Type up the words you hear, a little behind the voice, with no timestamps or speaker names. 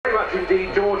much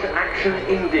indeed, George. Action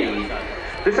indeed.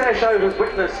 This air show has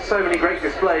witnessed so many great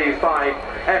displays by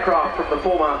aircraft from the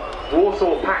former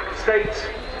Warsaw Pact states,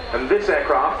 and this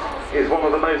aircraft is one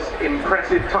of the most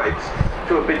impressive types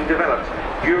to have been developed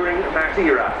during that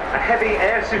era. A heavy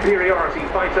air superiority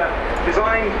fighter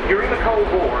designed during the Cold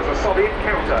War as a Soviet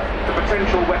counter to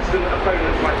potential Western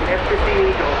opponents like the F-15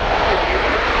 Eagle.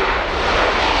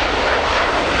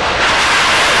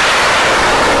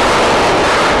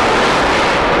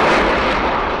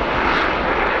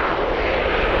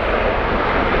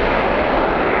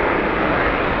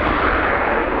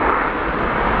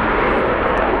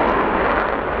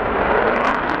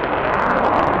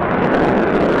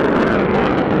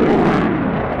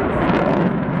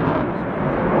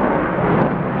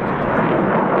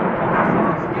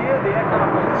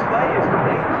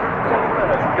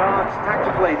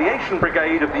 Aviation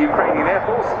Brigade of the Ukrainian Air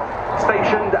Force,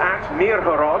 stationed at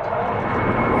Mirhorod.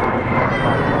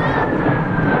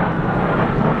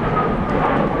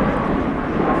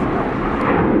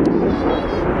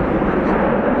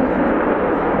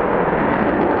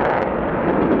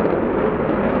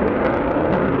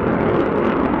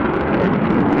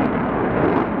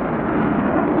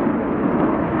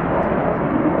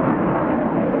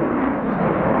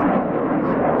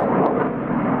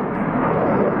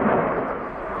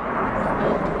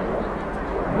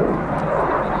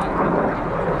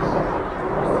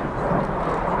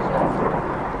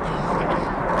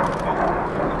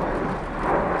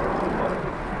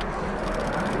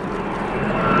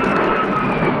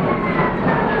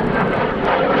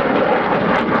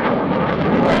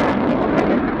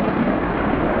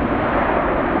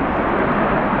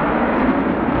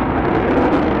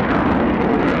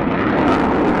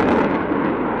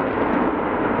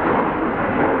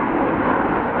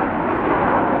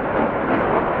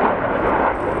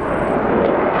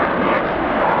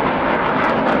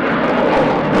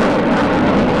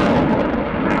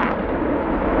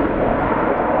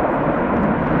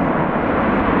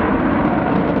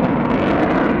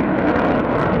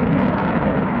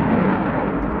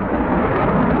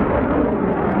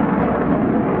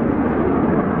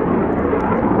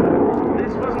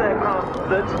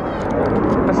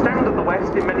 Astounded the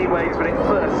West in many ways when it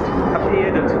first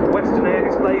appeared at Western Air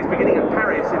Displays beginning at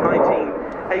Paris in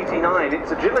 1989.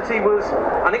 Its agility was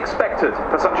unexpected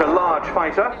for such a large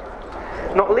fighter.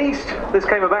 Not least, this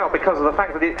came about because of the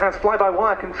fact that it has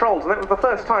fly-by-wire controls, and that was the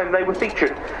first time they were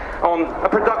featured on a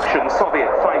production Soviet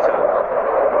fighter.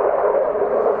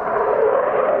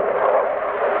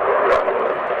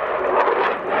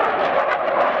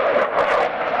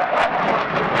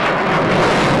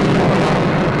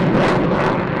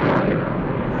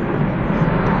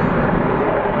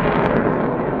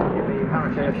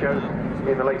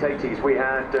 In the late 80s, we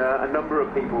had a number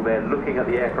of people there looking at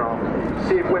the aircraft,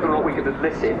 see if whether or not we could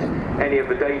elicit any of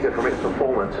the data from its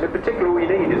performance. And in particular, all we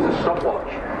need is a stopwatch,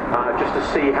 just to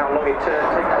see how long it takes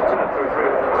to turn through.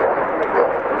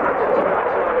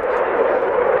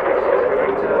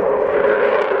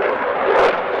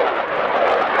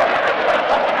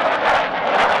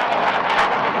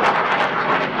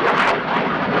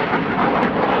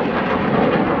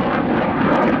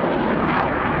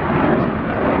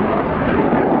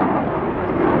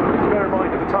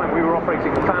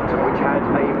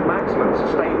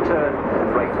 Sustained turn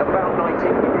rate of about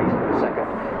 19 degrees per second.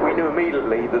 We knew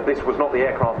immediately that this was not the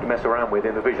aircraft to mess around with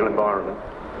in the visual environment.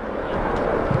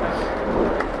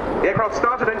 The aircraft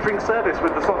started entering service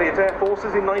with the Soviet Air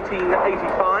Forces in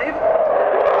 1985.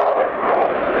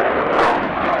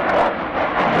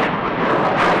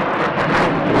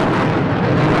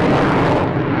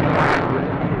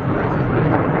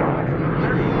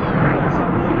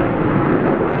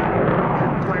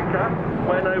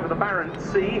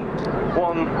 Sea.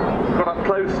 One got up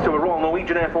close to a Royal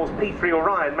Norwegian Air Force P-3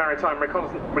 Orion maritime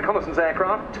reconnaissance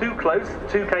aircraft. Too close, the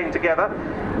two came together.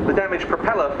 The damaged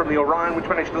propeller from the Orion, which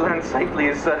managed to land safely,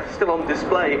 is still on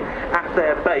display at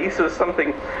their base as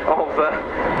something of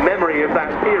memory of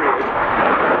that period.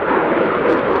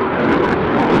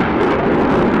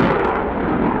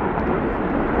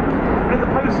 But in the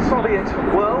post-Soviet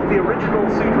world, the original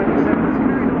Su-27 has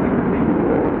carried on the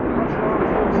Russian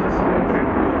armed forces.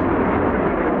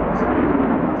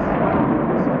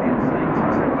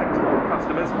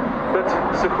 But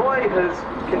Sukhoi has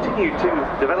continued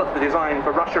to develop the design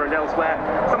for Russia and elsewhere.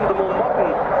 Some of the more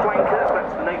modern flankers,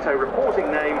 that's the NATO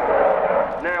reporting name,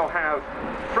 now have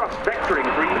thrust vectoring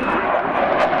for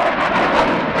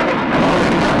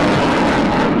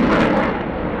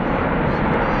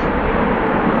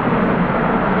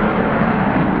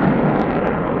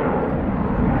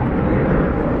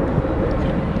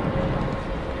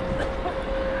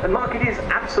And Mark, it is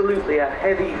absolutely a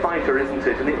heavy fighter, isn't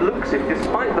it? And it looks it,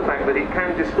 despite the fact that it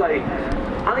can display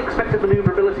unexpected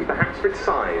manoeuvrability, perhaps for its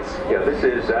size. Yeah, this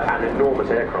is an enormous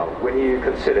aircraft. When you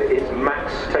consider its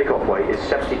max takeoff weight is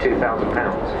 72,000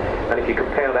 pounds, and if you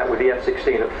compare that with the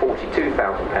F-16 at 42,000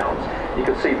 pounds, you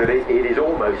can see that it is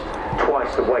almost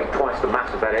twice the weight, twice the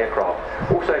mass of that aircraft.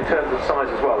 Also in terms of size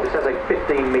as well, this has a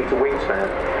 15-metre wingspan,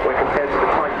 when compared to the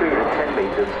Typhoon at 10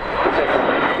 metres, it's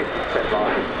actually 50%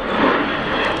 larger.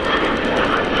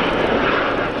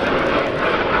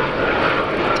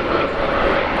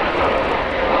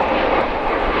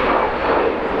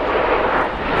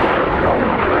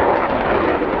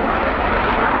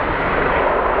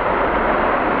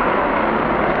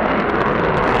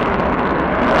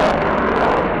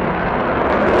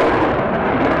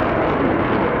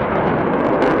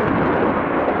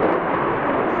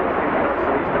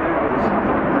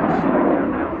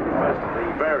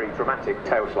 Dramatic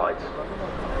tail slides.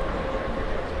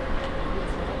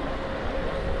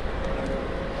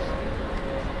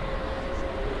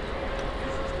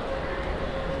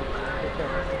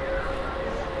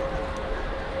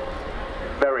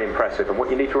 Very impressive, and what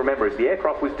you need to remember is the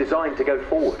aircraft was designed to go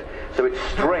forward, so its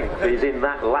strength is in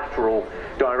that lateral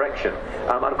direction.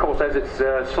 And of course, as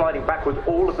it's sliding backwards,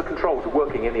 all of the controls are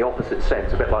working in the opposite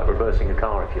sense, a bit like reversing a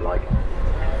car, if you like.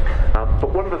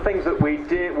 But one of the things that we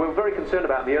were very concerned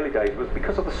about in the early days was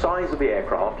because of the size of the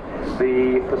aircraft,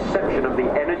 the perception of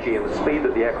the energy and the speed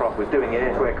that the aircraft was doing in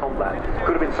air-to-air combat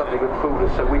could have been something that fooled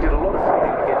us. So we did a lot of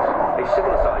training against a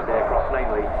similar-sized aircraft,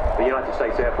 namely the United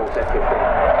States Air Force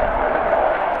F-15.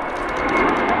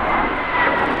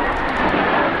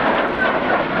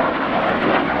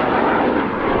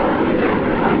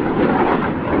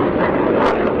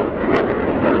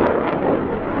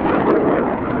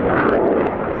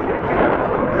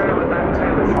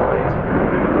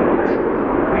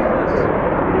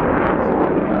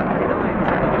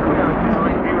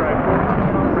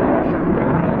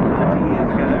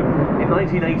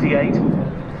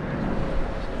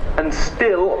 And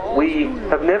still we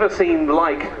have never seen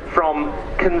like from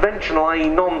conventional, i.e.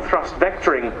 non-thrust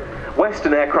vectoring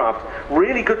Western aircraft.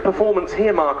 Really good performance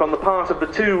here, Mark, on the part of the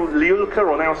two Lyulka,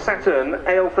 or now Saturn,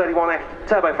 AL-31F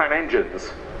turbofan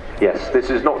engines. Yes, this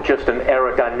is not just an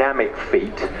aerodynamic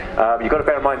feat. You've got to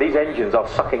bear in mind these engines are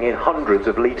sucking in hundreds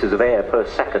of litres of air per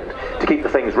second to keep the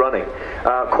things running.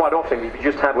 Quite often, if you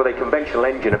just have with a conventional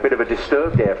engine a bit of a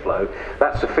disturbed airflow,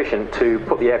 that's sufficient to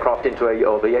put the aircraft into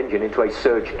or the engine into a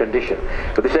surge condition.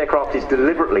 But this aircraft is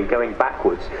deliberately going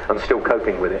backwards and still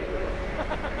coping with it.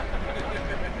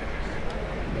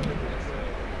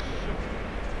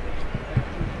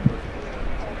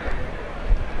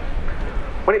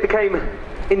 When it became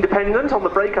independent on the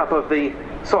breakup of the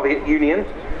Soviet Union,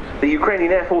 the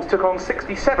Ukrainian Air Force took on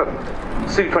 67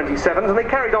 Su-27s, and they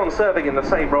carried on serving in the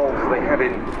same roles as they had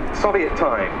in Soviet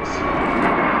times.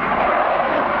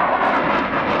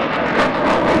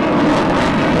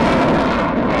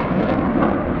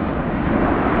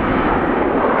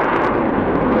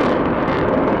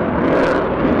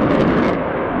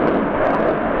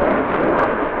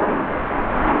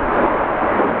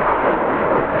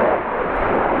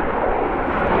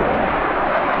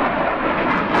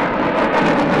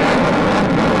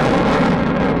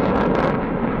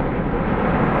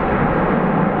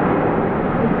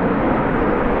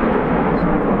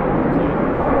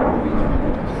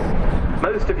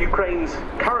 Ukraine's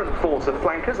current force of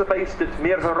flankers are based at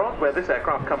Mirgorod, where this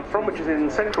aircraft comes from, which is in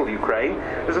central Ukraine.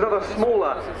 There's another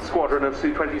smaller squadron of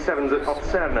Su-27s at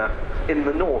Otserna in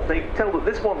the north. They tell that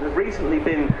this one has recently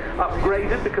been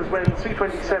upgraded because when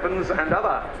Su-27s and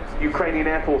other Ukrainian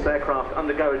Air Force aircraft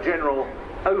undergo a general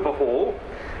overhaul,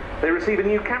 they receive a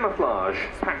new camouflage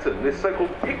pattern, this so-called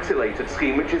pixelated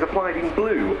scheme, which is applied in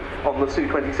blue on the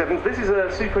Su-27s. This is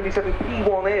a Su-27P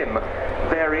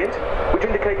variant, which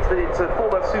indicates that it's a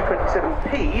former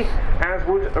Su-27P, as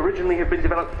would originally have been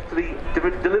developed to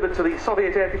delivered to the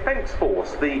Soviet Air Defense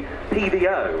Force, the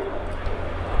PVO.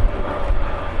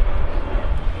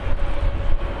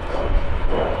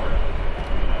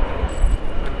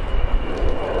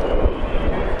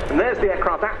 And there's the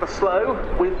aircraft at the slow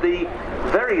with the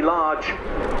very large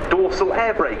dorsal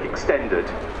air brake extended.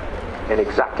 In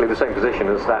exactly the same position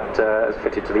as that as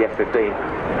fitted to the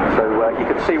F-15. So you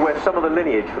can see where some of the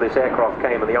lineage for this aircraft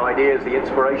came and the ideas, the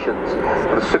inspirations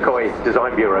of the Sukhoi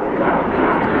Design Bureau.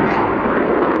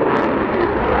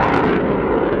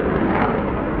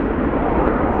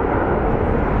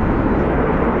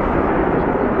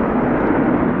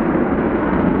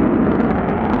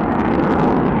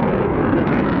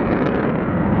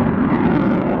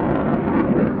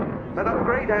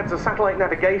 has a satellite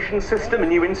navigation system, a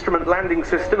new instrument landing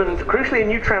system, and crucially a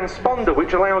new transponder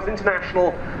which allows international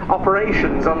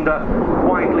operations under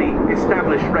widely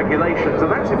established regulations.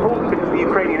 And that's important because the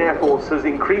Ukrainian Air Force has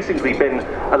increasingly been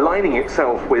aligning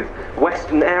itself with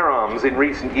Western air arms in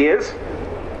recent years.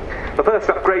 The first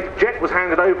upgraded jet was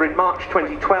handed over in March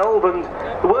 2012, and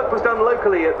the work was done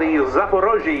locally at the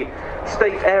Zaporozhye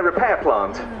State Air Repair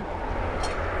Plant.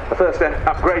 The first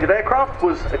upgraded aircraft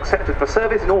was accepted for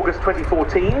service in August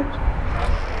 2014.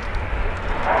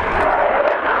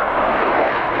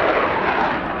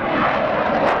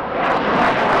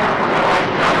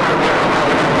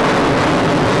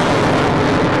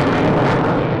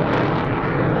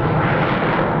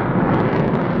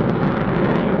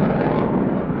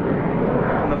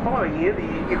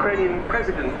 The Ukrainian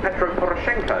President Petro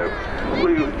Poroshenko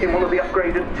flew in one of the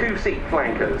upgraded two-seat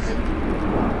flankers.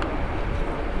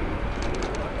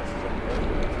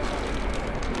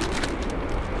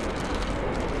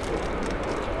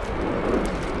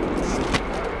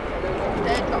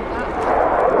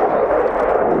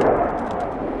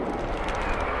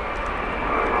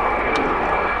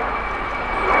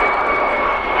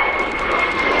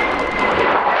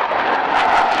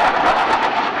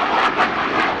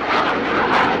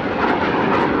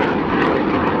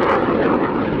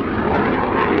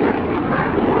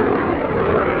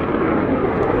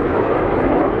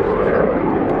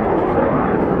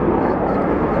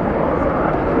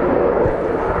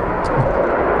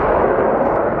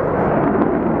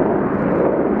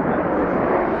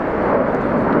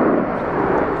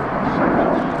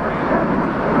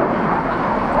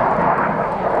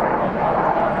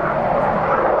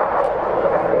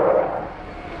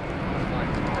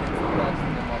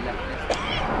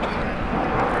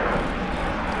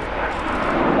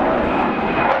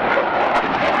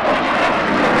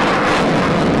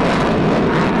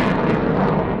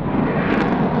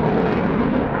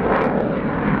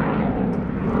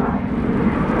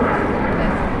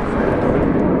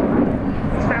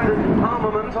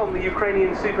 On the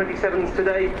Ukrainian Su-27s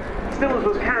today, still as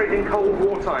was carried in Cold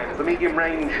War times. The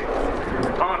medium-range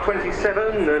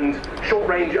R-27 and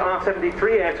short-range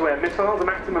R-73 air-to-air missiles, a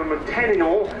maximum of 10 in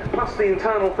all, plus the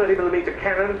internal 30mm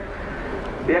cannon.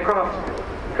 The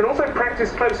aircraft can also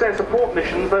practice close air support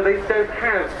missions, though they don't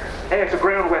have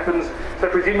air-to-ground weapons, so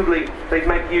presumably they'd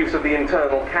make use of the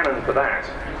internal cannon for that.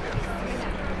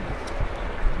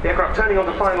 The aircraft turning on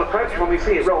to final approach. When we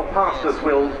see it roll past us,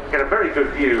 we'll get a very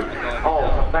good view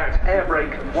of that air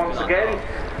brake once again.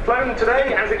 Flown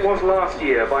today, as it was last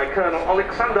year, by Colonel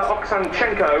Oleksander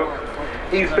Oksanchenko.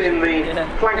 He's been the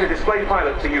flanker display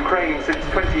pilot for Ukraine since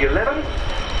 2011,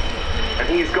 and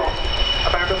he's got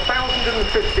about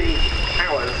 1,050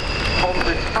 hours on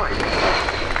this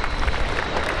type.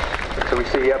 So we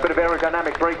see a bit of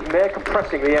aerodynamic braking there,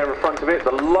 compressing the air in front of it,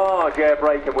 the large air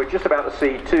brake, and we're just about to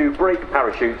see two brake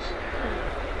parachutes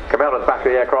come out of the back of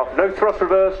the aircraft. No thrust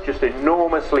reverse, just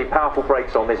enormously powerful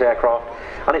brakes on this aircraft.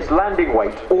 And its landing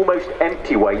weight, almost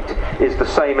empty weight, is the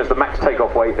same as the max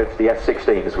takeoff weight of the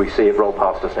F-16 as we see it roll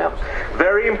past us now.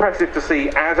 Very impressive to see,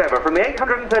 as ever, from the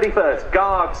 831st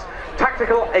Guards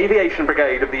Tactical Aviation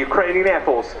Brigade of the Ukrainian Air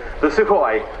Force, the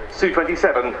Sukhoi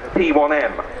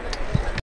Su-27P1M.